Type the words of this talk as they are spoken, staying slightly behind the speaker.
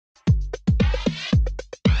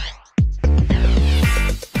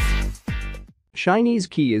SHINee's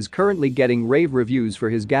Key is currently getting rave reviews for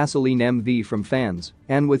his Gasoline MV from fans,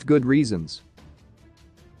 and with good reasons.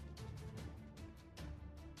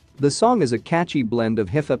 The song is a catchy blend of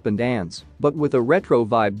hip-hop and dance, but with a retro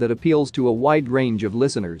vibe that appeals to a wide range of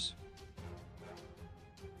listeners.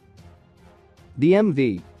 The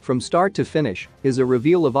MV, from start to finish, is a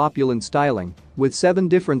reveal of opulent styling, with 7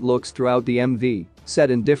 different looks throughout the MV, set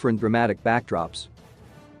in different dramatic backdrops.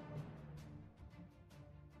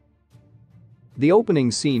 The opening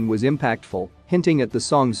scene was impactful, hinting at the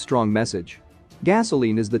song's strong message.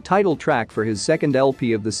 Gasoline is the title track for his second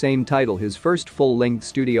LP of the same title, his first full-length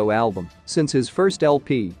studio album since his first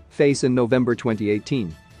LP, Face, in November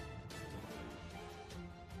 2018.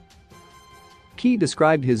 Key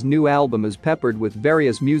described his new album as peppered with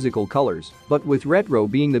various musical colors, but with retro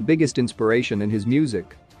being the biggest inspiration in his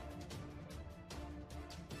music.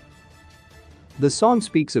 The song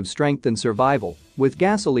speaks of strength and survival, with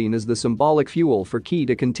gasoline as the symbolic fuel for Key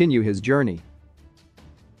to continue his journey.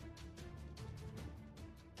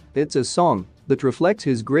 It's a song that reflects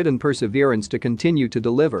his grit and perseverance to continue to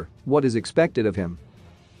deliver what is expected of him.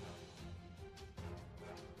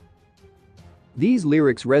 These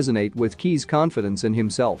lyrics resonate with Key's confidence in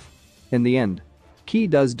himself. In the end, Key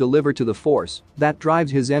does deliver to the force that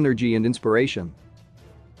drives his energy and inspiration.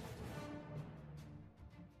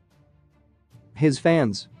 His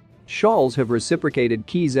fans, Shawls, have reciprocated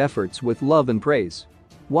Key's efforts with love and praise.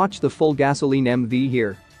 Watch the full Gasoline MV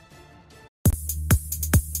here.